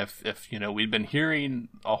different if we'd been hearing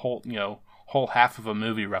a whole half of a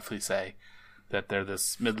movie, roughly say, that they're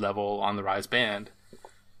this mid-level on the rise band,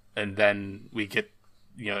 and then we get,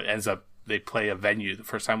 it ends up they play a venue. The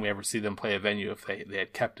first time we ever see them play a venue, if they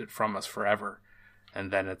had kept it from us forever, and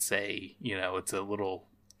then it's a little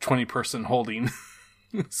 20-person holding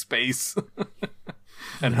space,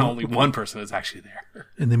 and only one person is actually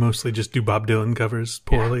there. And they mostly just do Bob Dylan covers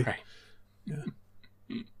poorly. Yeah, right. Yeah.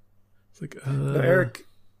 It's like Now,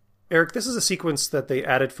 Eric, this is a sequence that they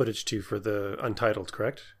added footage to for the Untitled,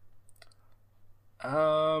 correct?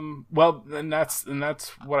 Well, and that's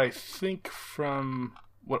what I think from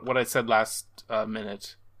what I said last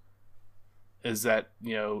minute is that,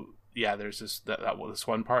 there's this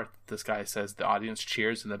one part, this guy says the audience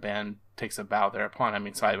cheers and the band takes a bow thereupon. I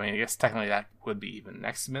guess technically that would be even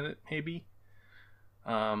next minute, maybe.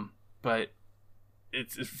 But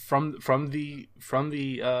it's from the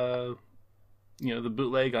the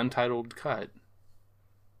bootleg Untitled cut.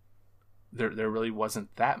 There really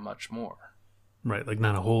wasn't that much more. Right, like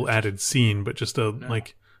not a whole added scene, but just a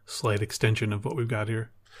slight extension of what we've got here.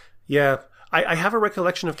 Yeah, I have a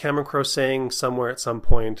recollection of Cameron Crowe saying somewhere at some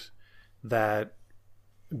point that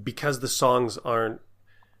because the songs aren't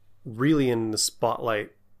really in the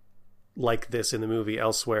spotlight like this in the movie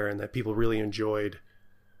elsewhere, and that people really enjoyed,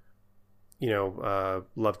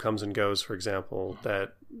 Love Comes and Goes, for example,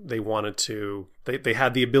 that they wanted to, they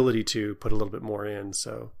had the ability to put a little bit more in,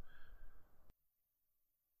 so...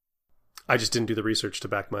 I just didn't do the research to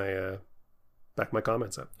back my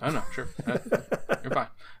comments up. Oh no, sure, you're fine.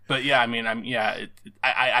 But yeah, I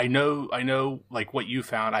know, like what you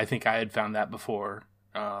found. I think I had found that before.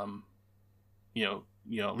 At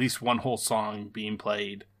least one whole song being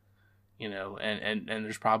played. And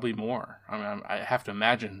there's probably more. I have to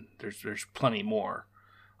imagine there's plenty more.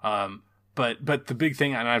 But the big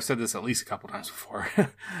thing, and I've said this at least a couple times before,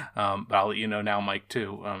 but I'll let you know now, Mike,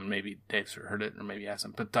 too. Maybe Dave's heard it, or maybe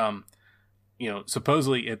hasn't. But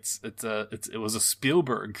supposedly it was a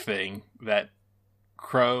Spielberg thing that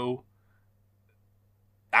Crowe.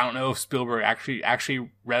 I don't know if Spielberg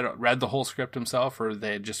actually read the whole script himself, or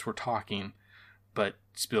they just were talking. But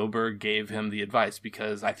Spielberg gave him the advice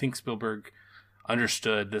because I think Spielberg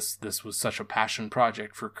understood this was such a passion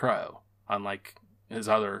project for Crowe, unlike his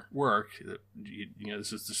other work.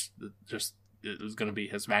 This is just it was going to be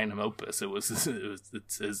his magnum opus. It's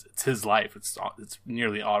his life. It's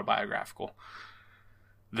nearly autobiographical.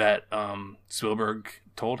 That Spielberg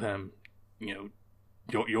told him,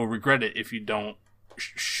 you'll regret it if you don't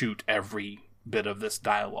shoot every bit of this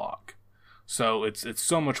dialogue. So it's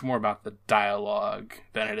so much more about the dialogue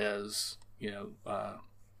than it is, a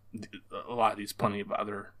lot of these plenty of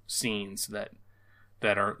other scenes that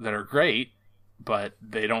are great, but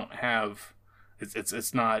they don't have.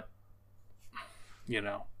 It's not,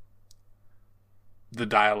 the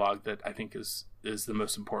dialogue that I think is the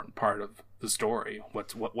most important part of the story.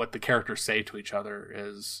 What the characters say to each other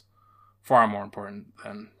is far more important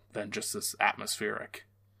than just this atmospheric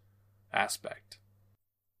aspect.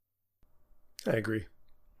 I agree.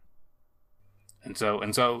 And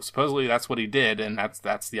so supposedly that's what he did, and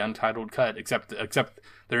that's the Untitled cut. Except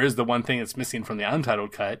there is the one thing that's missing from the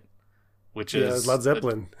Untitled cut, which is Led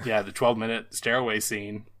Zeppelin. the 12-minute stairway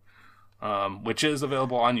scene, which is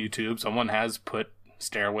available on YouTube. Someone has put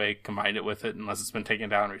Stairway, combined it with it, unless it's been taken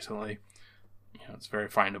down recently. It's very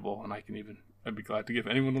findable, and I'd be glad to give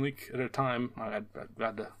anyone a link at a time. I'd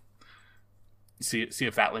glad to see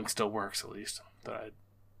if that link still works, at least, that I'd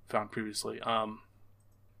found previously.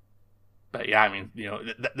 But yeah,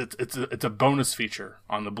 it's a bonus feature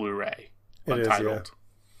on the Blu-ray, Untitled.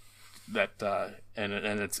 That and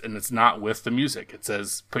it's not with the music. It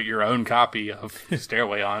says put your own copy of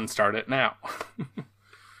Stairway on, start it now.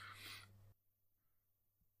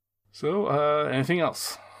 So, anything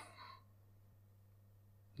else?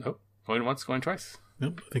 Nope. Going once, going twice.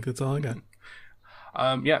 Nope. I think that's all I got.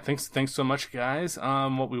 Yeah, thanks so much, guys.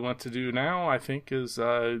 What we want to do now, I think, is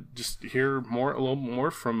just hear a little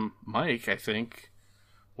more from Mike. I think,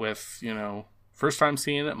 with first time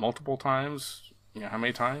seeing it, multiple times. How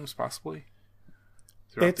many times possibly?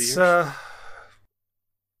 Throughout the years?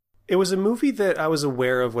 It was a movie that I was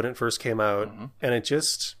aware of when it first came out, and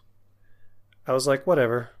I was like,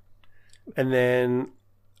 whatever. And then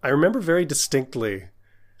I remember very distinctly,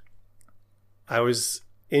 I was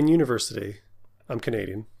in university. I'm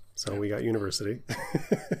Canadian, so we got university.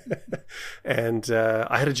 And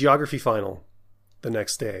I had a geography final the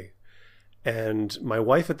next day. And my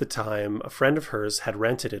wife at the time, a friend of hers, had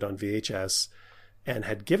rented it on VHS and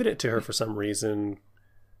had given it to her for some reason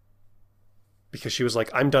because she was like,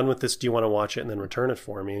 I'm done with this. Do you want to watch it and then return it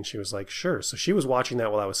for me? And she was like, sure. So she was watching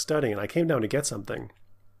that while I was studying, and I came down to get something.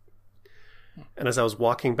 And as I was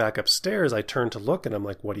walking back upstairs, I turned to look, and I'm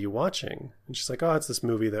like, what are you watching? And she's like, oh, it's this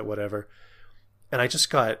movie that whatever. And I just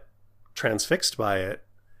got transfixed by it.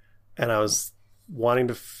 And I was wanting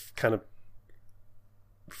to kind of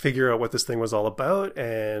figure out what this thing was all about.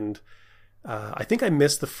 And I think I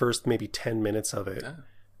missed the first maybe 10 minutes of it.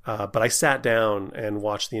 But I sat down and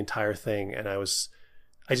watched the entire thing, and I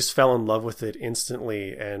just fell in love with it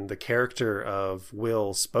instantly. And the character of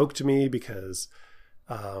Will spoke to me because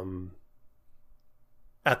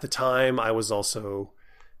at the time I was also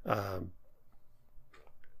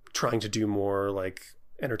trying to do more like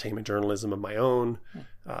entertainment journalism of my own,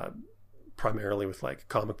 primarily with like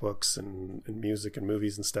comic books and music and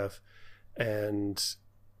movies and stuff. And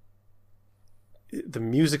the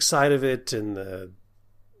music side of it and the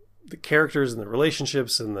characters and the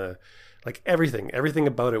relationships and the like everything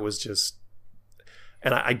about it was just,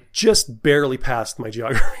 and I just barely passed my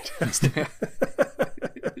geography test.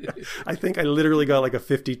 I think I literally got like a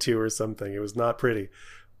 52 or something. It was not pretty,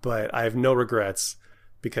 but I have no regrets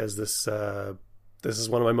because this is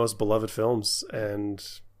one of my most beloved films, and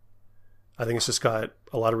I think it's just got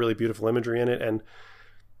a lot of really beautiful imagery in it. And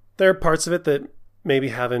there are parts of it that maybe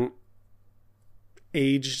haven't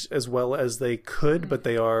aged as well as they could, but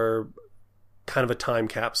they are kind of a time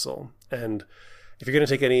capsule. And if you're going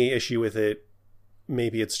to take any issue with it,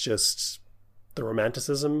 maybe it's just the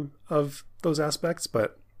romanticism of those aspects.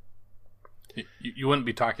 But you wouldn't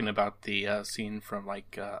be talking about the scene from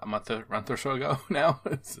like a month or so ago now.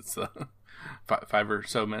 It's 5 or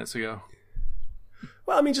so minutes ago.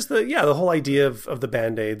 Well, I mean, just the whole idea of the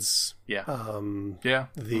Band-Aids. Yeah.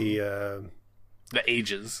 The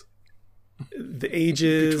ages. The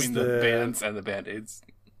ages between the bands and the Band-Aids.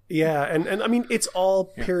 Yeah, and I mean, it's all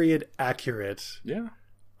period accurate. Yeah,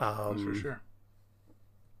 that's for sure.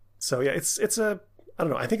 So yeah, it's a, I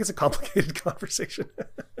don't know, I think it's a complicated conversation.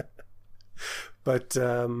 But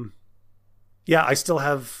yeah, I still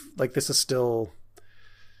have like this is still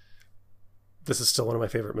one of my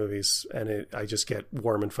favorite movies, and I just get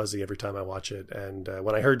warm and fuzzy every time I watch it. And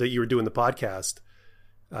when I heard that you were doing the podcast,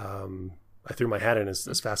 I threw my hat in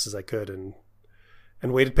as fast as I could and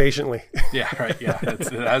waited patiently. Yeah, right. Yeah,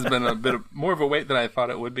 it has been a bit more of a wait than I thought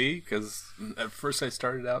it would be, because at first I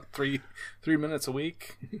started out 3 minutes a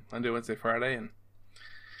week, Monday, Wednesday, Friday, and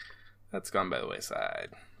that's gone by the wayside.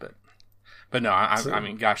 But no, I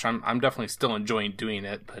mean, gosh, I'm definitely still enjoying doing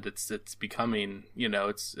it, but it's becoming,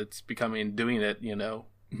 it's becoming doing it,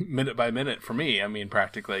 minute by minute for me. I mean,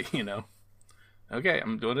 practically, okay,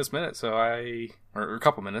 I'm doing this minute, so or a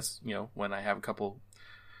couple minutes, when I have a couple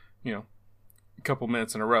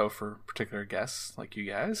minutes in a row for particular guests like you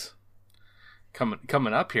guys.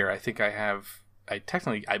 Coming up here, I think I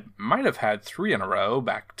might have had 3 in a row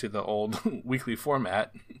back to the old weekly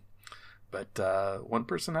format, but one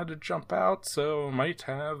person had to jump out, so I might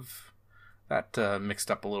have that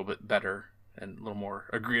mixed up a little bit better and a little more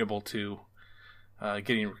agreeable to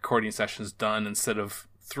getting recording sessions done instead of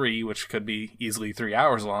 3, which could be easily 3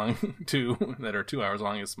 hours long. 2 that are 2 hours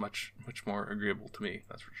long is much more agreeable to me,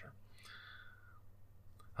 that's for sure.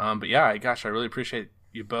 But yeah, gosh, I really appreciate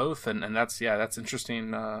you both, and that's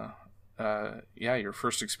interesting. Your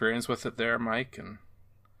first experience with it there, Mike, and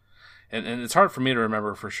it's hard for me to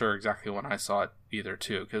remember for sure exactly when I saw it either,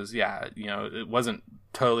 too, because it wasn't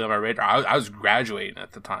totally on my radar. I was graduating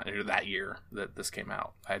at the time, or that year that this came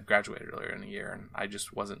out. I had graduated earlier in the year, and I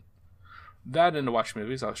just wasn't that into watching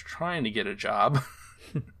movies. I was trying to get a job,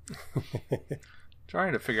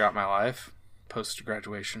 trying to figure out my life post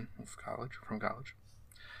graduation from college.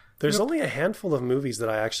 There's only a handful of movies that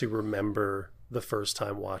I actually remember the first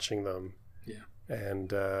time watching them. Yeah.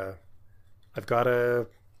 And I've got a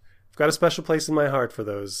special place in my heart for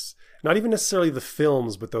those. Not even necessarily the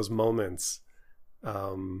films, but those moments.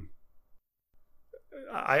 I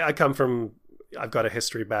come from, I've got a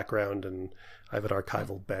history background and I have an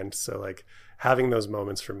archival bent. So like having those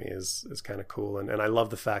moments for me is kind of cool. And I love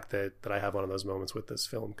the fact that I have one of those moments with this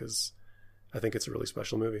film because I think it's a really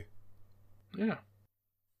special movie. Yeah.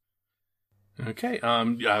 Okay.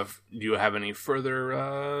 Do you have any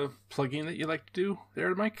further plugging that you'd like to do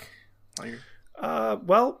there, Mike?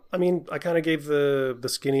 Well, I mean, I kind of gave the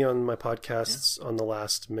skinny on my podcasts on the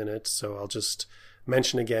last minute, so I'll just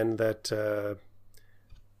mention again that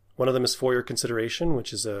one of them is For Your Consideration,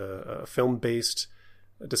 which is a film-based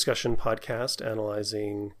discussion podcast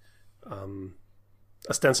analyzing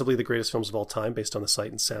ostensibly the greatest films of all time based on the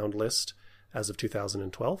Sight and Sound list as of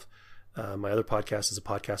 2012. My other podcast is a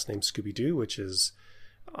podcast named Scooby-Doo, which is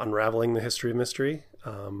unraveling the history of mystery,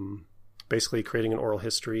 basically creating an oral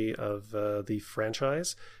history of the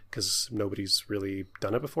franchise because nobody's really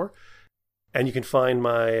done it before. And you can find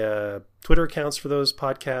my Twitter accounts for those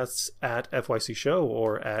podcasts at FYC Show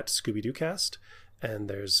or at Scooby-Doo Cast. And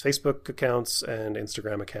there's Facebook accounts and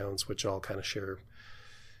Instagram accounts, which all kind of share.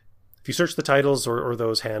 If you search the titles or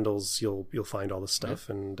those handles, you'll find all this stuff.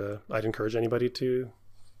 Yeah. And I'd encourage anybody to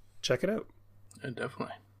check it out. Yeah,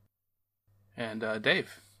 definitely. And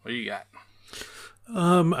Dave, what do you got?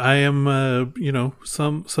 I am,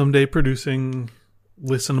 someday producing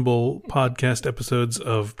listenable podcast episodes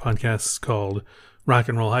of podcasts called Rock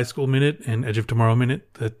and Roll High School Minute and Edge of Tomorrow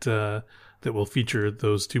Minute that will feature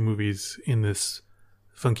those two movies in this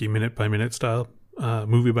funky minute by minute style,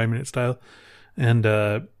 movie by minute style. And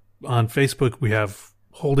on Facebook, we have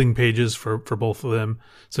holding pages for both of them.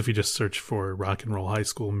 So if you just search for Rock and Roll High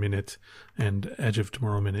School Minute and Edge of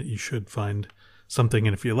Tomorrow Minute, you should find something.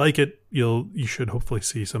 And if you like it, you should hopefully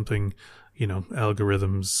see something,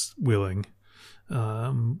 algorithms willing,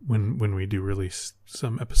 when we do release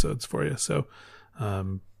some episodes for you. So,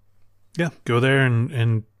 go there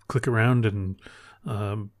and click around and,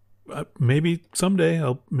 maybe someday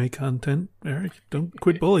I'll make content. Eric, don't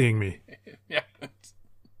quit bullying me. Yeah.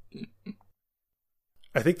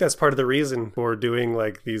 I think that's part of the reason for doing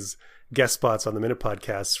like these guest spots on the Minute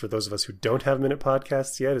Podcasts for those of us who don't have Minute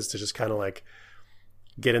Podcasts yet, is to just kind of like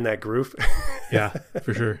get in that groove. Yeah,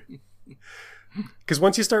 for sure. Because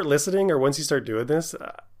once you start listening or once you start doing this,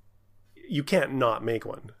 you can't not make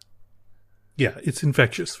one. Yeah, it's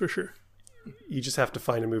infectious for sure. You just have to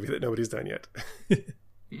find a movie that nobody's done yet.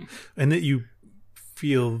 And that you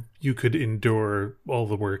feel you could endure all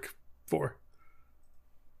the work for.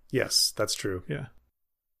 Yes, that's true. Yeah.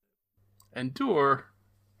 Endure?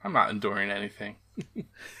 I'm not enduring anything.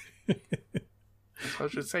 That's what I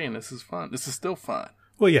was just saying. This is fun. This is still fun.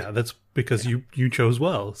 Well, yeah, that's because you chose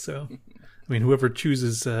well. So, I mean, whoever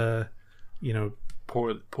chooses, Poor.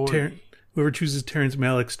 whoever chooses Terrence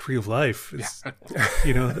Malick's Tree of Life is,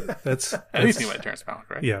 that's anything by Terrence Malick,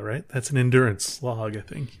 right? Yeah, right. That's an endurance slog, I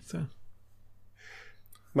think. So,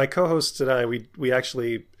 my co-host and I, we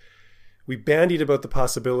bandied about the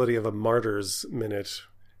possibility of a Martyrs Minute,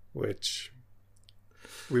 which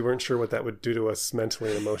we weren't sure what that would do to us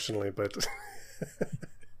mentally and emotionally, but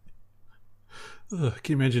can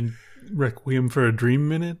you imagine Requiem for a Dream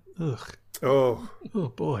Minute? Ugh. Oh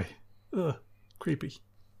boy. Ugh. Creepy.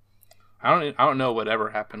 I don't know whatever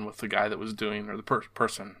happened with the guy that was doing, or the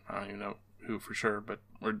person. I don't even know who for sure, but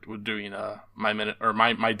we're doing my minute or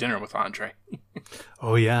my dinner with Andre.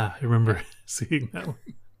 Oh yeah, I remember seeing that one.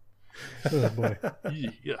 Oh boy.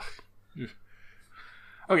 Yeah.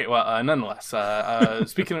 Okay, well, nonetheless,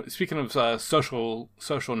 speaking of social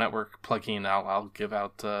network plugging, I'll give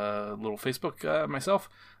out a little Facebook myself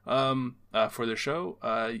for the show.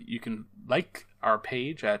 You can like our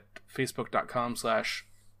page at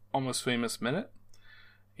facebook.com/almostfamousminute,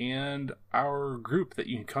 and our group that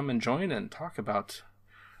you can come and join and talk about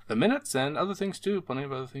the minutes and other things too. Plenty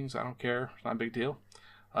of other things. I don't care. It's not a big deal.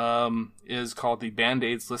 Is called the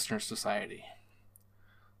Band-Aids Listener Society.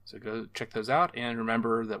 So go check those out, and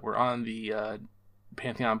remember that we're on the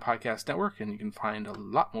Pantheon Podcast Network, and you can find a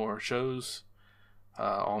lot more shows,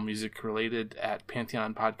 all music related, at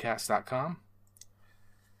pantheonpodcast.com.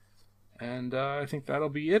 And I think that'll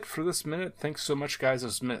be it for this minute. Thanks so much, guys. It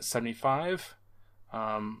was minute 75.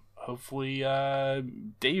 Hopefully,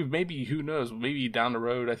 Dave, maybe, who knows, maybe down the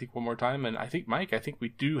road, I think one more time. And I think, Mike, we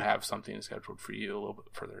do have something scheduled for you a little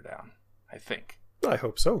bit further down. I think. I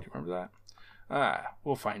hope so. Do you remember that?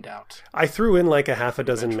 We'll find out. I threw in like a half a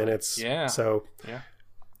dozen minutes. Yeah. So yeah,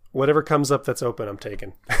 whatever comes up that's open, I'm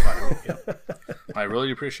taking. I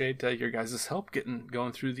really appreciate your guys' help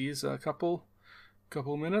going through these couple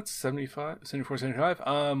minutes, 74, 75.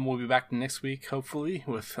 We'll be back next week, hopefully,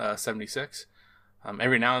 with 76.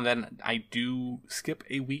 Every now and then I do skip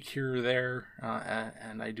a week here or there,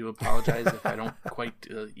 and I do apologize if I don't quite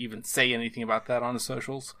even say anything about that on the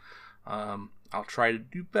socials. I'll try to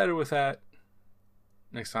do better with that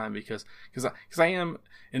next time because I am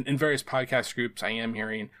in various podcast groups. I am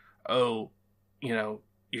hearing, you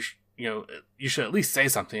should at least say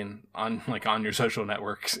something on your social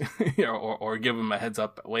networks, or give them a heads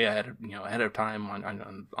up way ahead of time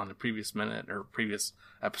on the previous minute or previous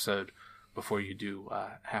episode before you do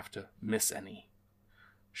have to miss any,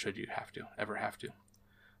 should you ever have to.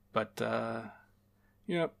 But well,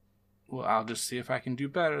 I'll just see if I can do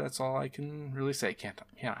better. That's all I can really say, can't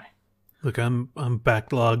I? Look, I'm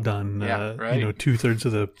backlogged on 2/3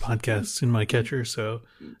 of the podcasts in my catcher. So,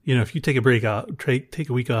 if you take a break out, take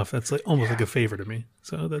a week off, that's almost like a favor to me.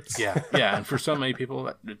 So that's yeah. And for so many people,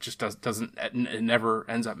 it just doesn't. It never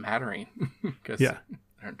ends up mattering because there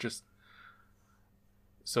are just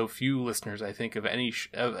so few listeners. I think of any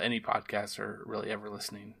podcast are really ever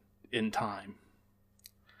listening in time,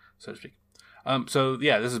 so to speak. This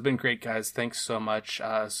has been great, guys. Thanks so much.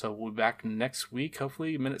 So we'll be back next week,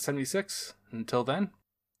 hopefully, minute 76. Until then,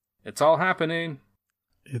 it's all happening.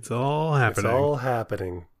 It's all happening. It's all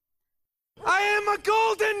happening. I am a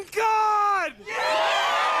golden god!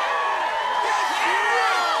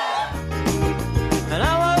 And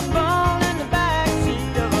I was born in the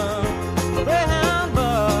backseat of a Greyhound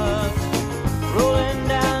bus, rolling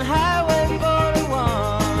down Highway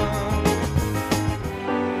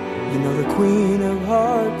 41. You know the Queen of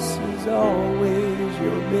Hearts is always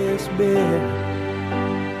your best bet.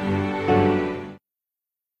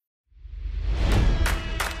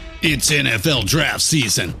 It's NFL draft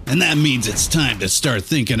season, and that means it's time to start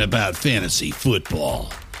thinking about fantasy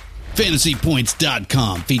football.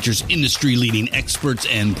 FantasyPoints.com features industry-leading experts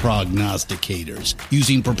and prognosticators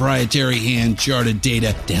using proprietary hand-charted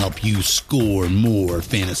data to help you score more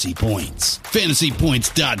fantasy points.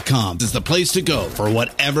 FantasyPoints.com is the place to go for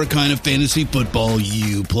whatever kind of fantasy football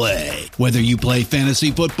you play. Whether you play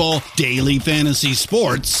fantasy football, daily fantasy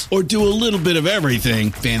sports, or do a little bit of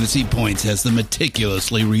everything, Fantasy Points has the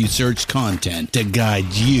meticulously researched content to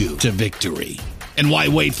guide you to victory. And why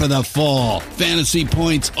wait for the fall? Fantasy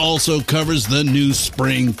Points also covers the new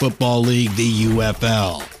spring football league, the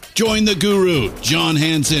UFL. Join the guru, John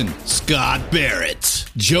Hansen, Scott Barrett,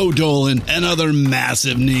 Joe Dolan, and other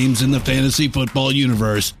massive names in the fantasy football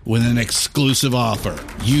universe with an exclusive offer.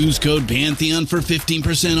 Use code Pantheon for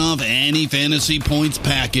 15% off any Fantasy Points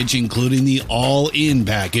package, including the all-in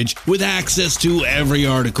package, with access to every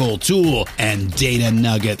article, tool, and data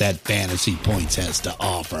nugget that Fantasy Points has to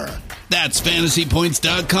offer. That's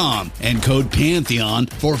FantasyPoints.com and code Pantheon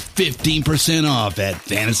for 15% off at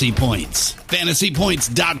Fantasy Points.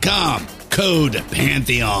 FantasyPoints.com, code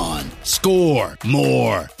Pantheon. Score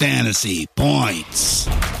more fantasy points.